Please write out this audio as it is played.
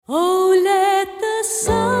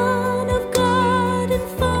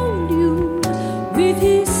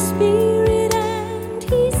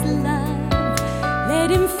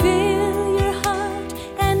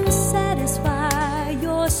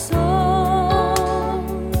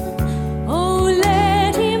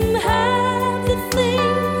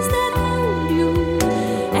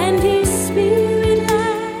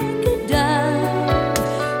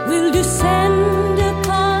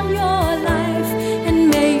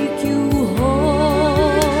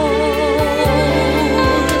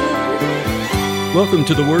Welcome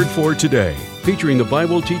to the Word for Today, featuring the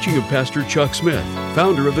Bible teaching of Pastor Chuck Smith,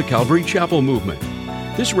 founder of the Calvary Chapel Movement.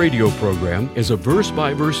 This radio program is a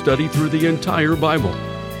verse-by-verse study through the entire Bible.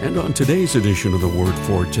 And on today's edition of the Word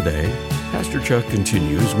for Today, Pastor Chuck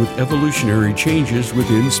continues with evolutionary changes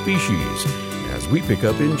within species, as we pick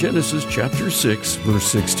up in Genesis chapter 6, verse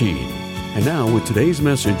 16. And now, with today's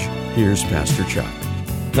message, here's Pastor Chuck.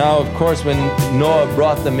 Now, of course, when Noah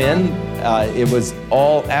brought them in, it was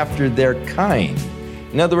all after their kind.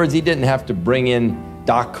 In other words, he didn't have to bring in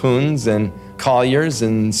dachshunds and colliers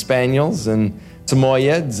and spaniels and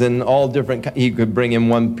samoyeds and all different kinds. He could bring in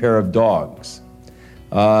one pair of dogs.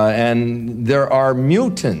 And there are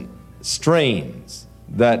mutant strains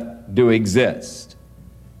that do exist.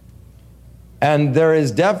 And there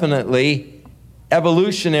is definitely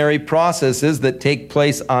evolutionary processes that take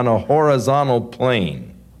place on a horizontal plane.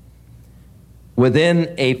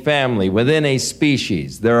 Within a family, within a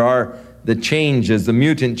species, there are the changes, the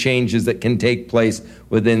mutant changes that can take place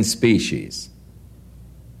within species.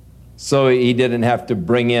 So he didn't have to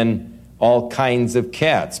bring in all kinds of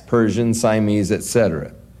cats, Persian, Siamese,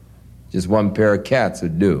 etc. Just one pair of cats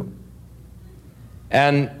would do.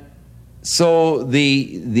 And so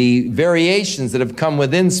the variations that have come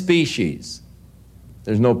within species,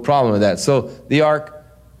 there's no problem with that. So the ark,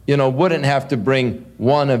 wouldn't have to bring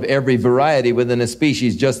one of every variety within a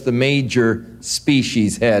species, just the major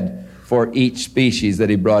species head for each species that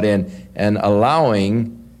he brought in, and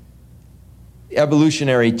allowing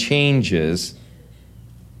evolutionary changes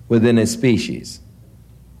within a species.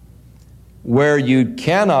 Where you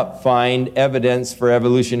cannot find evidence for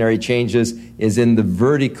evolutionary changes is in the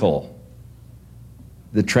vertical,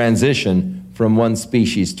 the transition from one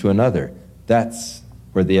species to another. That's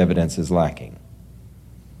where the evidence is lacking.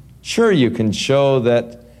 Sure, you can show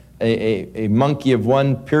that a monkey of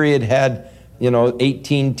one period had,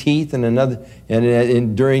 18 teeth, and another,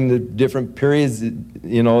 and during the different periods,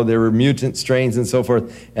 there were mutant strains and so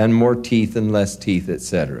forth, and more teeth and less teeth,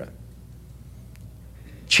 etc.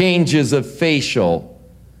 Changes of facial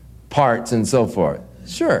parts and so forth.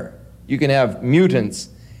 Sure, you can have mutants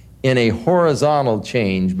in a horizontal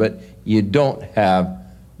change, but you don't have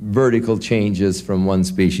vertical changes from one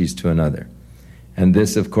species to another. And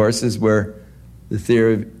this, of course, is where the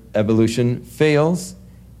theory of evolution fails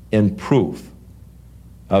in proof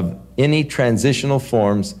of any transitional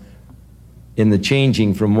forms in the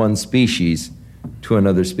changing from one species to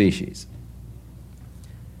another species.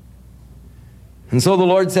 And so the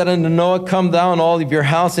Lord said unto Noah, Come thou and all of your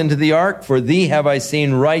house into the ark, for thee have I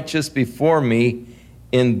seen righteous before me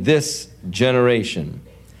in this generation.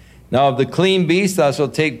 Now of the clean beast thou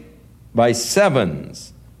shalt take by sevens,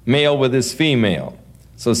 male with his female.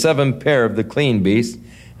 So 7 pair of the clean beast,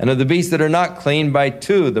 and of the beasts that are not clean by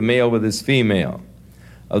 2, the male with his female.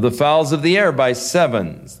 Of the fowls of the air by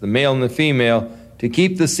 7s, the male and the female, to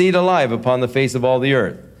keep the seed alive upon the face of all the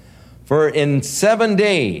earth. For in 7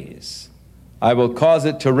 days I will cause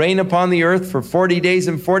it to rain upon the earth for 40 days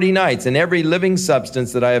and 40 nights, and every living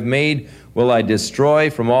substance that I have made will I destroy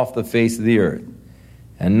from off the face of the earth.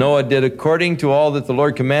 And Noah did according to all that the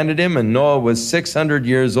Lord commanded him, and Noah was 600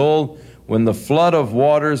 years old when the flood of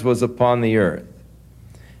waters was upon the earth.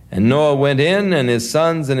 And Noah went in, and his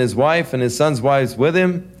sons and his wife and his sons' wives with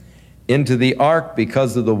him, into the ark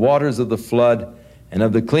because of the waters of the flood, and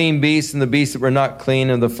of the clean beasts and the beasts that were not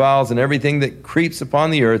clean, and the fowls and everything that creeps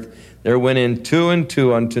upon the earth. There went in 2 and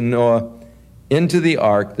 2 unto Noah into the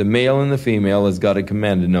ark, the male and the female, as God had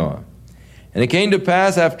commanded Noah. And it came to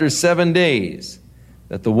pass after 7 days,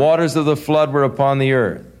 that the waters of the flood were upon the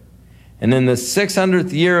earth. And in the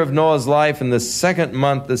 600th year of Noah's life, in the 2nd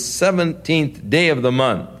month, the 17th day of the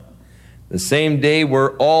month, the same day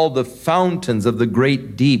were all the fountains of the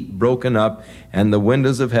great deep broken up, and the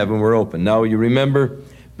windows of heaven were opened. Now you remember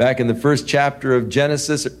back in the first chapter of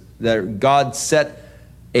Genesis that God set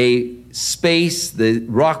a space, the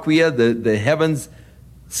raquia, the heavens,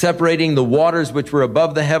 separating the waters which were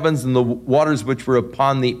above the heavens and the waters which were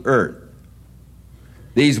upon the earth.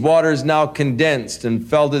 These waters now condensed and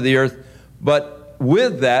fell to the earth, but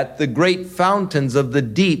with that, the great fountains of the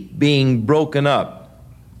deep being broken up.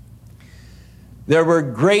 There were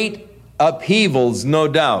great upheavals, no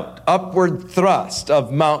doubt, upward thrust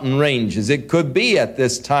of mountain ranges. It could be at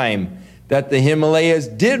this time that the Himalayas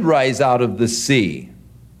did rise out of the sea.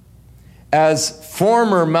 As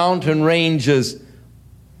former mountain ranges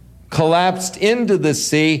collapsed into the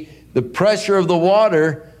sea, the pressure of the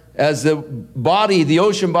water, as the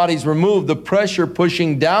ocean bodies were moved, the pressure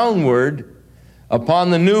pushing downward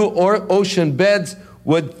upon the new ocean beds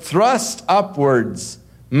would thrust upwards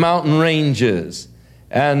mountain ranges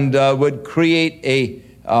and would create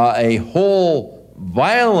a whole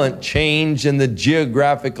violent change in the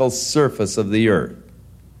geographical surface of the earth.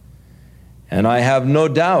 And I have no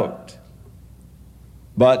doubt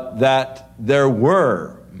but that there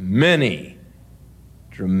were many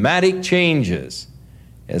dramatic changes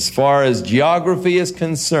as far as geography is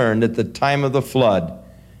concerned at the time of the flood,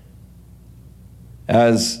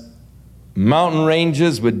 as mountain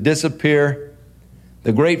ranges would disappear,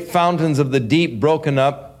 the great fountains of the deep broken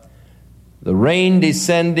up, the rain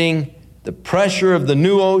descending, the pressure of the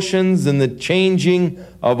new oceans and the changing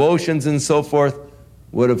of oceans and so forth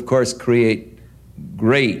would, of course, create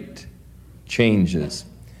great changes.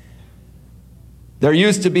 There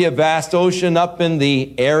used to be a vast ocean up in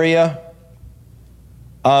the area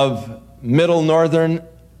of middle northern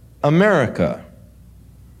America,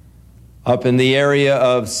 up in the area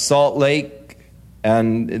of Salt Lake,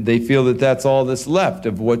 and they feel that that's all that's left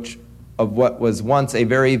of what was once a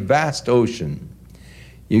very vast ocean.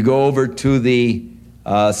 You go over to the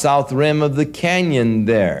south rim of the canyon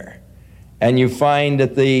there, and you find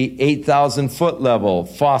at the 8,000-foot level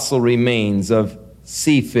fossil remains of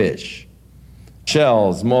sea fish,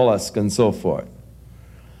 shells, mollusks, and so forth.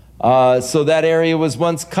 So that area was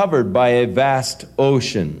once covered by a vast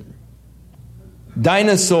ocean.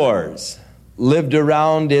 Dinosaurs lived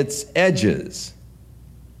around its edges.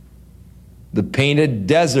 The Painted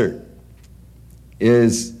Desert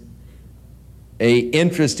is an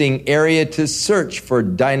interesting area to search for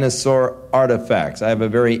dinosaur artifacts. I have a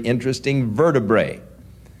very interesting vertebrae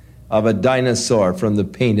of a dinosaur from the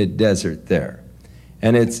Painted Desert there.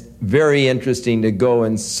 And it's very interesting to go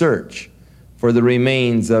and search for the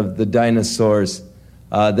remains of the dinosaurs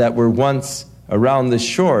that were once around the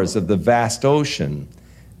shores of the vast ocean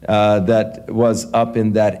that was up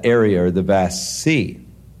in that area, or the vast sea,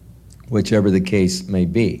 whichever the case may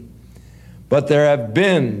be. But there have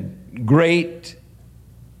been great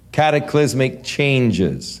cataclysmic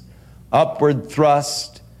changes, upward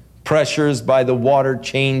thrust, pressures by the water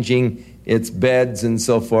changing its beds and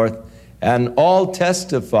so forth, and all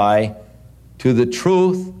testify to the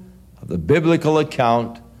truth of the biblical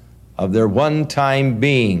account of there one time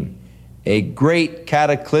being a great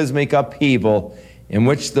cataclysmic upheaval in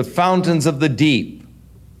which the fountains of the deep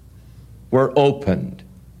were opened.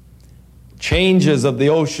 Changes of the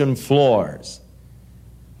ocean floors,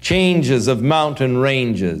 changes of mountain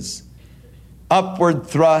ranges, upward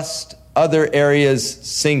thrust, other areas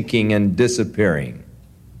sinking and disappearing.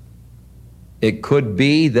 It could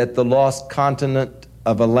be that the lost continent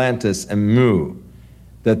of Atlantis and Mu,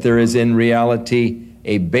 that there is in reality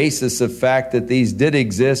a basis of fact that these did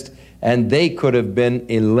exist, and they could have been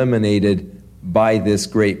eliminated by this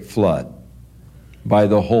great flood, by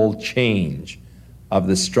the whole change of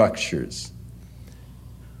the structures.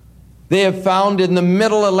 They have found in the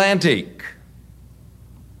middle Atlantic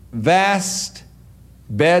vast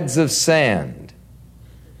beds of sand.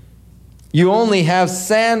 You only have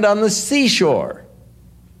sand on the seashore.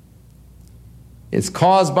 It's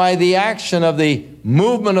caused by the action of the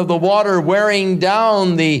movement of the water wearing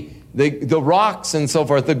down the rocks and so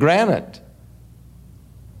forth, the granite.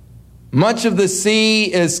 Much of the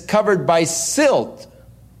sea is covered by silt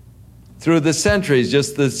through the centuries,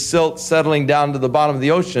 just the silt settling down to the bottom of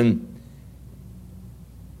the ocean.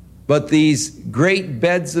 But these great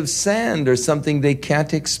beds of sand are something they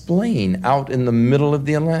can't explain out in the middle of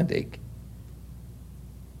the Atlantic,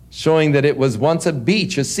 showing that it was once a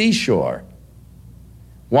beach, a seashore.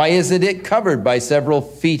 Why isn't it covered by several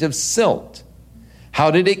feet of silt? How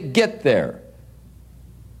did it get there?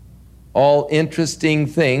 All interesting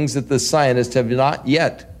things that the scientists have not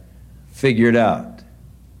yet figured out.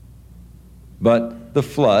 But the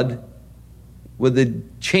flood, with the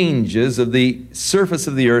changes of the surface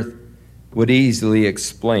of the earth, would easily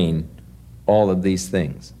explain all of these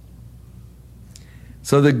things.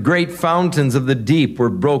 So the great fountains of the deep were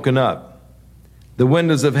broken up. The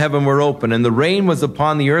windows of heaven were open, and the rain was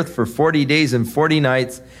upon the earth for 40 days and 40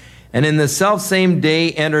 nights. And in the selfsame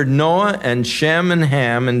day entered Noah and Shem and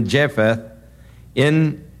Ham and Japheth,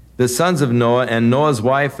 in the sons of Noah, and Noah's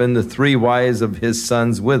wife and the 3 wives of his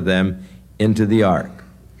sons with them, into the ark.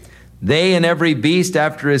 They and every beast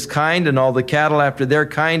after his kind, and all the cattle after their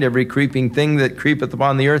kind, every creeping thing that creepeth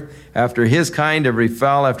upon the earth after his kind, every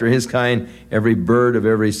fowl after his kind, every bird of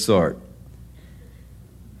every sort.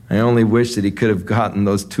 I only wish that he could have gotten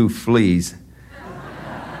those 2 fleas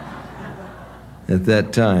at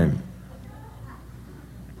that time.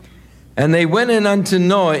 And they went in unto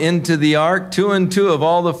Noah into the ark, 2 and 2 of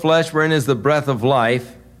all the flesh wherein is the breath of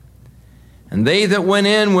life. And they that went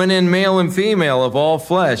in male and female of all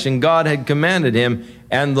flesh, and God had commanded him,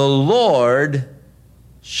 and the Lord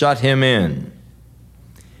shut him in.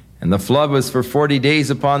 And the flood was for 40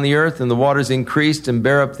 days upon the earth, and the waters increased and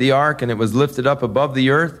bare up the ark, and it was lifted up above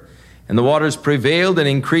the earth. And the waters prevailed and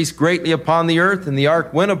increased greatly upon the earth, and the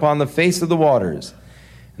ark went upon the face of the waters.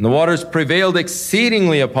 And the waters prevailed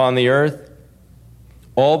exceedingly upon the earth.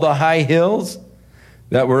 All the high hills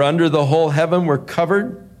that were under the whole heaven were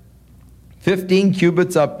covered. 15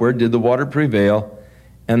 cubits upward did the water prevail,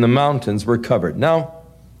 and the mountains were covered. Now,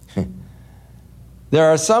 there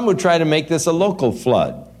are some who try to make this a local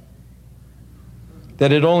flood,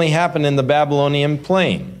 that it only happened in the Babylonian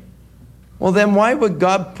plain. Well, then why would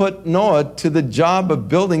God put Noah to the job of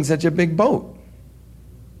building such a big boat?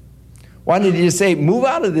 Why did he just say, move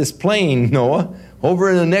out of this plain, Noah, over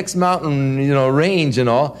in the next mountain, range and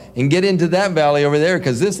all, and get into that valley over there,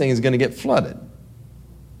 because this thing is going to get flooded?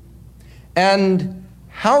 And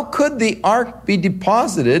how could the ark be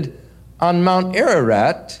deposited on Mount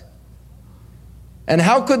Ararat? And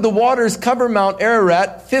how could the waters cover Mount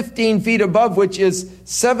Ararat 15 feet above, which is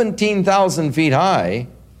 17,000 feet high?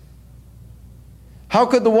 How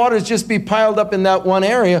could the waters just be piled up in that one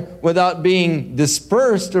area without being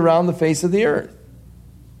dispersed around the face of the earth?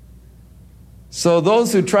 So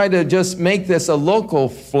those who try to just make this a local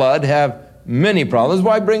flood have many problems.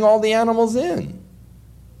 Why bring all the animals in?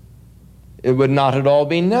 It would not at all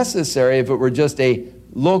be necessary if it were just a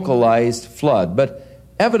localized flood. But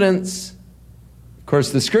evidence, of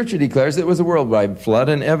course, the Scripture declares it was a worldwide flood,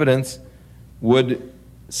 and evidence would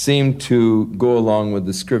seem to go along with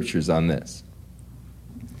the Scriptures on this.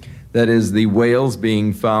 That is, the whales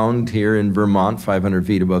being found here in Vermont, 500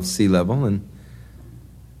 feet above sea level, and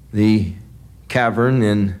the cavern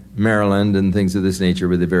in Maryland and things of this nature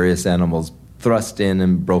with the various animals thrust in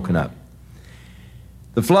and broken up.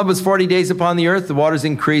 The flood was 40 days upon the earth. The waters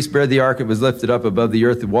increased, bare the ark. It was lifted up above the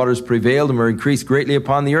earth. The waters prevailed and were increased greatly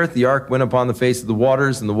upon the earth. The ark went upon the face of the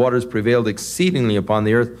waters, and the waters prevailed exceedingly upon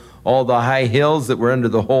the earth. All the high hills that were under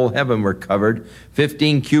the whole heaven were covered.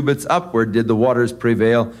 15 cubits upward did the waters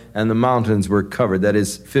prevail, and the mountains were covered. That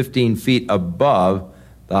is 15 feet above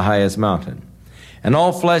the highest mountain. And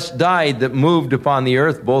all flesh died that moved upon the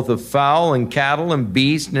earth, both of fowl and cattle and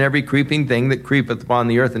beast and every creeping thing that creepeth upon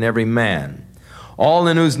the earth, and every man. All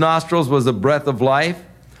in whose nostrils was the breath of life,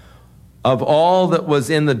 of all that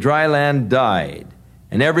was in the dry land died.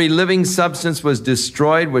 And every living substance was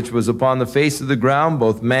destroyed, which was upon the face of the ground,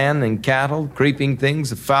 both man and cattle, creeping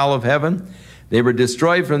things, fowl of heaven. They were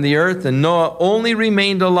destroyed from the earth, and Noah only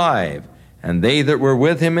remained alive, and they that were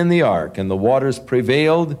with him in the ark. And the waters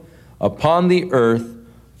prevailed upon the earth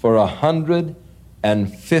for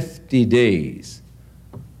 150 days,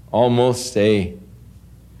 almost a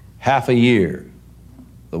half a year.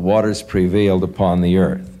 The waters prevailed upon the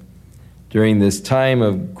earth during this time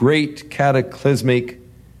of great cataclysmic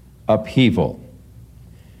upheaval.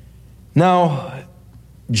 Now,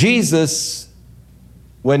 Jesus,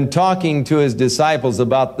 when talking to his disciples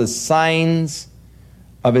about the signs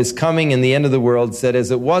of his coming in the end of the world, said, as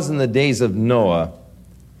it was in the days of Noah,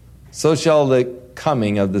 so shall the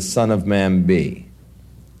coming of the Son of Man be.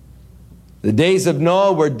 The days of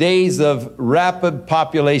Noah were days of rapid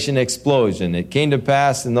population explosion. It came to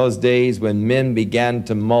pass in those days when men began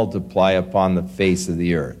to multiply upon the face of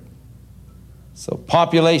the earth. So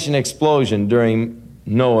population explosion during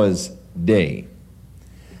Noah's day.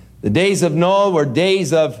 The days of Noah were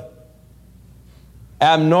days of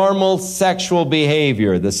abnormal sexual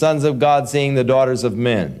behavior, the sons of God seeing the daughters of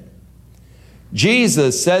men.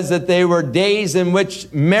 Jesus says that they were days in which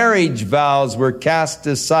marriage vows were cast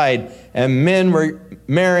aside and men were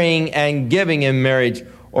marrying and giving in marriage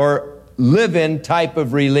or live-in type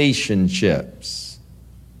of relationships,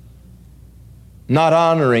 not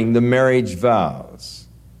honoring the marriage vows,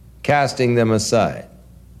 casting them aside.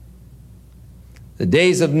 The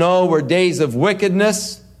days of Noah were days of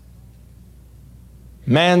wickedness,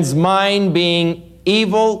 man's mind being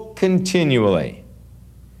evil continually.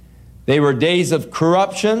 They were days of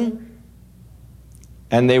corruption,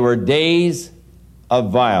 and they were days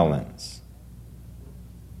of violence.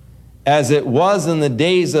 As it was in the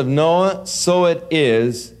days of Noah, so it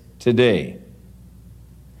is today.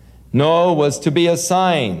 Noah was to be a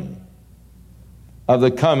sign of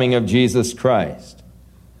the coming of Jesus Christ.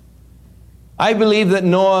 I believe that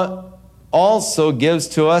Noah also gives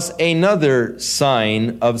to us another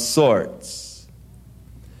sign of sorts.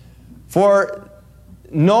 For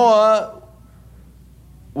Noah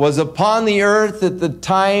was upon the earth at the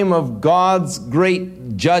time of God's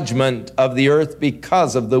great judgment of the earth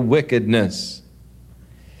because of the wickedness.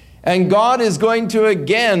 And God is going to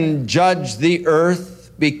again judge the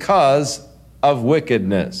earth because of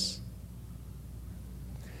wickedness.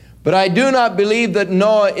 But I do not believe that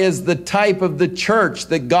Noah is the type of the church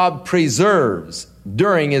that God preserves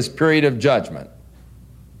during his period of judgment.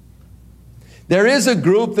 There is a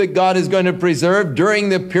group that God is going to preserve during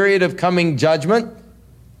the period of coming judgment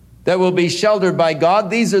that will be sheltered by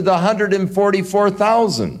God. These are the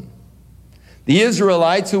 144,000. The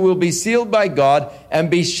Israelites who will be sealed by God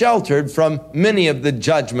and be sheltered from many of the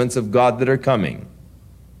judgments of God that are coming.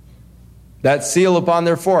 That seal upon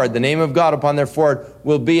their forehead, the name of God upon their forehead,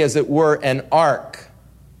 will be, as it were, an ark.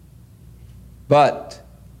 But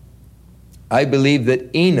I believe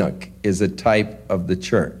that Enoch is a type of the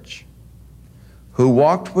church, who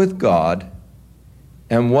walked with God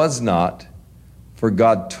and was not, for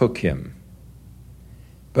God took him.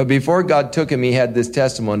 But before God took him, he had this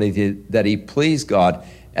testimony that he pleased God.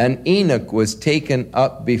 And Enoch was taken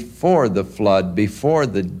up before the flood, before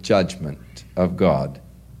the judgment of God,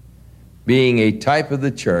 being a type of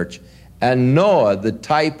the church. And Noah, the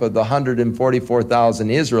type of the 144,000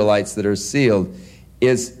 Israelites that are sealed,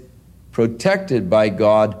 is protected by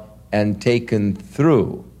God and taken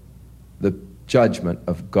through the judgment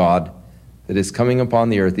of God that is coming upon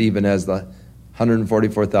the earth, even as the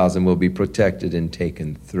 144,000 will be protected and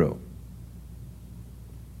taken through.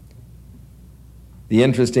 The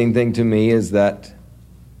interesting thing to me is that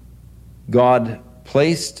God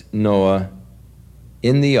placed Noah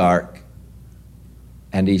in the ark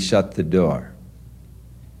and he shut the door.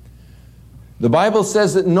 The Bible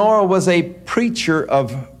says that Noah was a preacher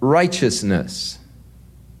of righteousness.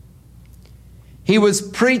 He was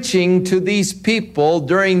preaching to these people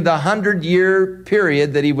during the 100-year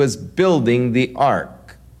period that he was building the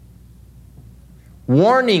ark,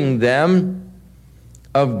 warning them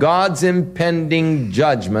of God's impending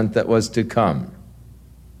judgment that was to come.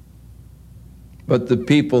 But the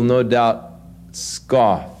people, no doubt,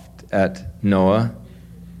 scoffed at Noah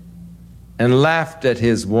and laughed at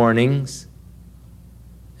his warnings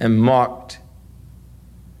and mocked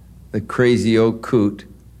the crazy old coot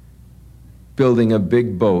building a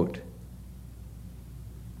big boat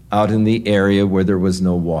out in the area where there was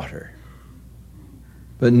no water.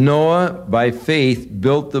 But Noah, by faith,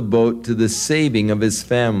 built the boat to the saving of his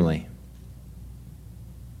family.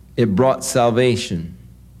 It brought salvation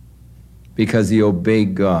because he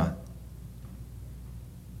obeyed God.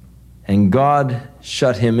 And God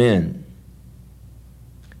shut him in.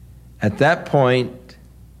 At that point,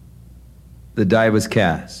 the die was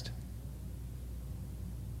cast.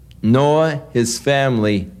 Noah, his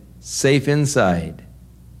family, safe inside.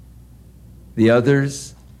 The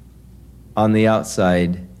others on the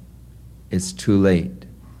outside, it's too late.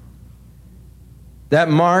 That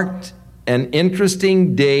marked an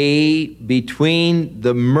interesting day between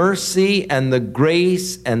the mercy and the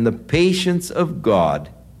grace and the patience of God,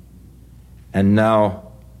 and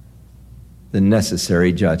now the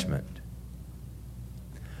necessary judgment.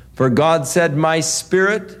 For God said, "My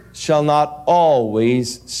spirit shall not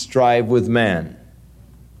always strive with man."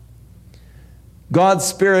 God's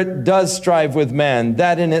Spirit does strive with man.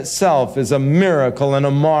 That in itself is a miracle and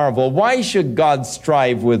a marvel. Why should God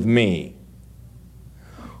strive with me?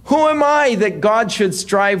 Who am I that God should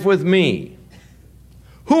strive with me?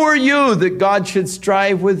 Who are you that God should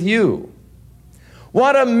strive with you?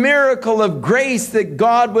 What a miracle of grace that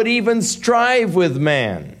God would even strive with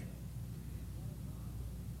man.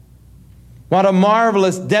 What a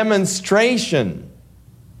marvelous demonstration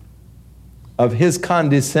of his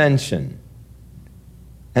condescension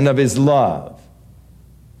and of his love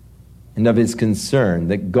and of his concern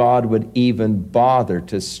that God would even bother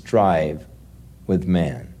to strive with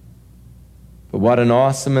man. But what an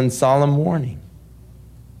awesome and solemn warning.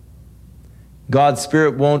 God's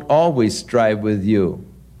Spirit won't always strive with you.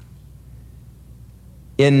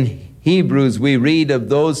 In Hebrews, we read of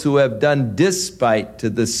those who have done despite to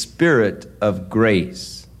the Spirit of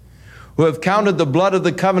grace, who have counted the blood of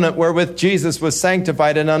the covenant wherewith Jesus was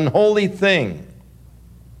sanctified an unholy thing,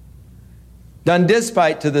 done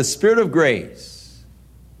despite to the Spirit of grace.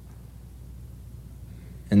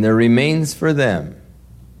 And there remains for them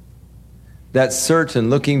that certain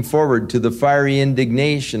looking forward to the fiery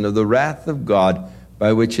indignation of the wrath of God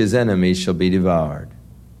by which his enemies shall be devoured.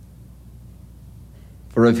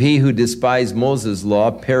 For if he who despised Moses'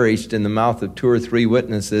 law perished in the mouth of 2 or 3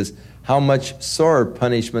 witnesses, how much sorer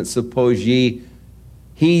punishment suppose ye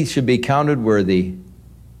he should be counted worthy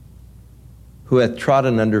who hath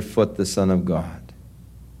trodden under foot the Son of God,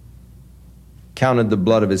 counted the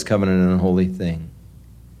blood of his covenant an unholy thing,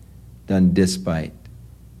 done despite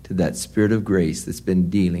to that Spirit of grace that's been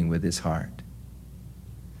dealing with his heart.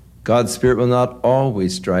 God's Spirit will not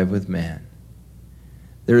always strive with man.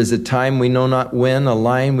 There is a time we know not when, a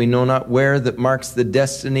line we know not where, that marks the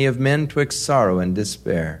destiny of men twixt sorrow and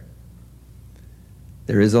despair.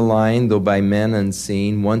 There is a line, though by men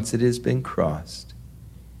unseen, once it has been crossed.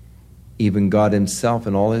 Even God himself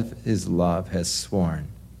in all of his love has sworn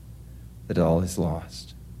that all is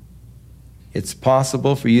lost. It's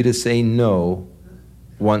possible for you to say no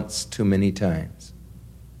once too many times.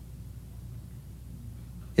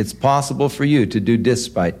 It's possible for you to do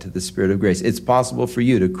despite to the Spirit of grace. It's possible for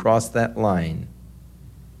you to cross that line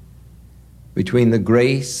between the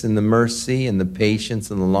grace and the mercy and the patience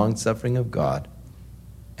and the long-suffering of God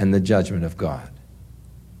and the judgment of God.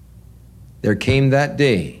 There came that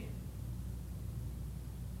day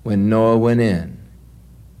when Noah went in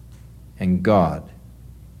and God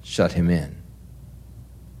shut him in.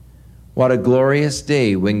 What a glorious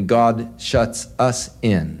day when God shuts us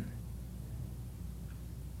in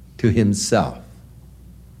to himself,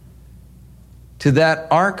 to that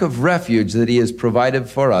ark of refuge that he has provided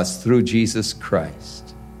for us through Jesus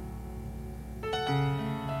Christ.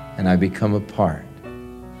 And I become a part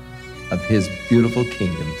of his beautiful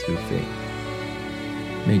kingdom through faith.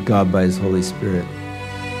 May God, by his Holy Spirit,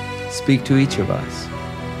 speak to each of us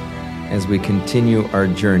as we continue our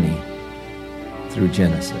journey through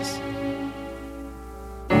Genesis.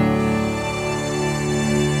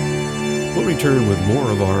 We'll return with more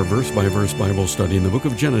of our verse-by-verse Bible study in the book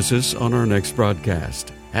of Genesis on our next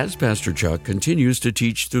broadcast, as Pastor Chuck continues to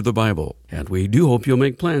teach through the Bible, and we do hope you'll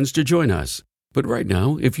make plans to join us. But right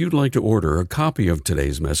now, if you'd like to order a copy of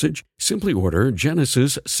today's message, simply order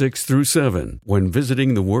Genesis 6 through 7 when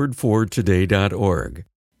visiting thewordfortoday.org.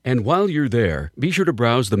 And while you're there, be sure to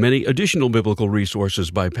browse the many additional biblical resources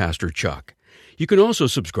by Pastor Chuck. You can also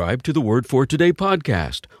subscribe to the Word for Today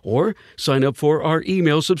podcast or sign up for our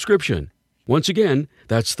email subscription. Once again,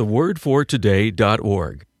 that's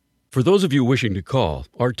thewordfortoday.org. For those of you wishing to call,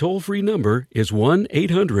 our toll-free number is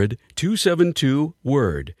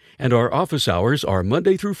 1-800-272-WORD, and our office hours are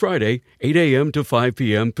Monday through Friday, 8 a.m. to 5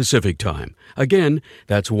 p.m. Pacific Time. Again,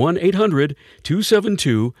 that's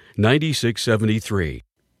 1-800-272-9673.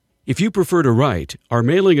 If you prefer to write, our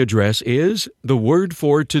mailing address is The Word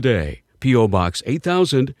for Today, P.O. Box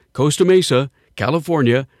 8000, Costa Mesa,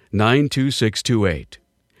 California, 92628.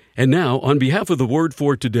 And now, on behalf of the Word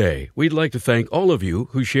for Today, we'd like to thank all of you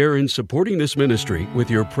who share in supporting this ministry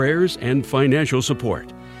with your prayers and financial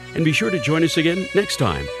support. And be sure to join us again next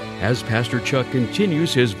time as Pastor Chuck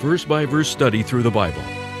continues his verse-by-verse study through the Bible.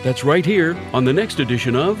 That's right here on the next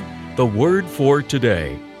edition of The Word for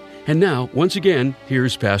Today. And now, once again,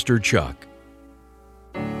 here's Pastor Chuck.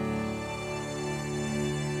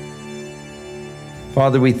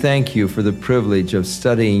 Father, we thank you for the privilege of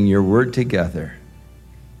studying your word together,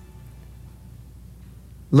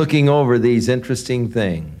 looking over these interesting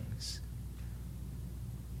things.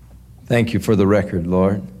 Thank you for the record,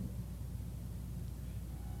 Lord,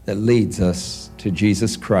 that leads us to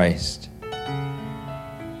Jesus Christ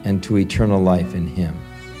and to eternal life in him.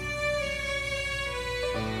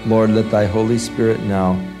 Lord, let thy Holy Spirit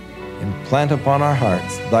now implant upon our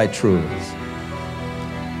hearts thy truths.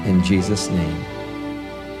 In Jesus' name,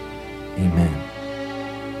 amen.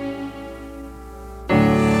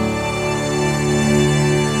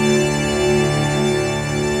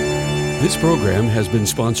 This program has been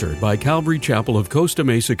sponsored by Calvary Chapel of Costa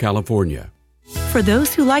Mesa, California. For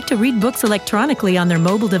those who like to read books electronically on their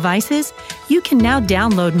mobile devices, you can now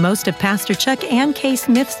download most of Pastor Chuck and Kay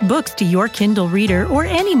Smith's books to your Kindle reader or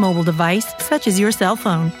any mobile device, such as your cell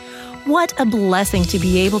phone. What a blessing to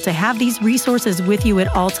be able to have these resources with you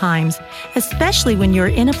at all times, especially when you're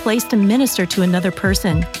in a place to minister to another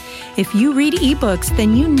person. If you read ebooks,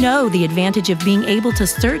 then you know the advantage of being able to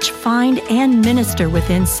search, find, and minister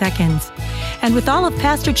within seconds. And with all of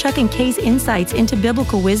Pastor Chuck and Kay's insights into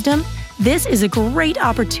biblical wisdom, this is a great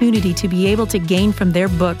opportunity to be able to gain from their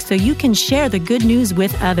books so you can share the good news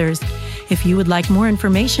with others. If you would like more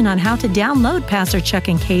information on how to download Pastor Chuck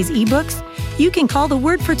and Kay's ebooks, you can call the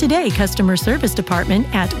Word for Today Customer Service Department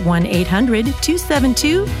at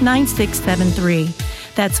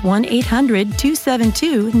 1-800-272-9673. That's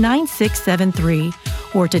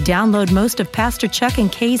 1-800-272-9673. Or to download most of Pastor Chuck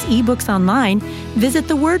and Kay's ebooks online, visit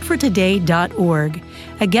thewordfortoday.org.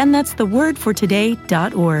 Again, that's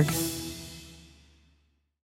thewordfortoday.org.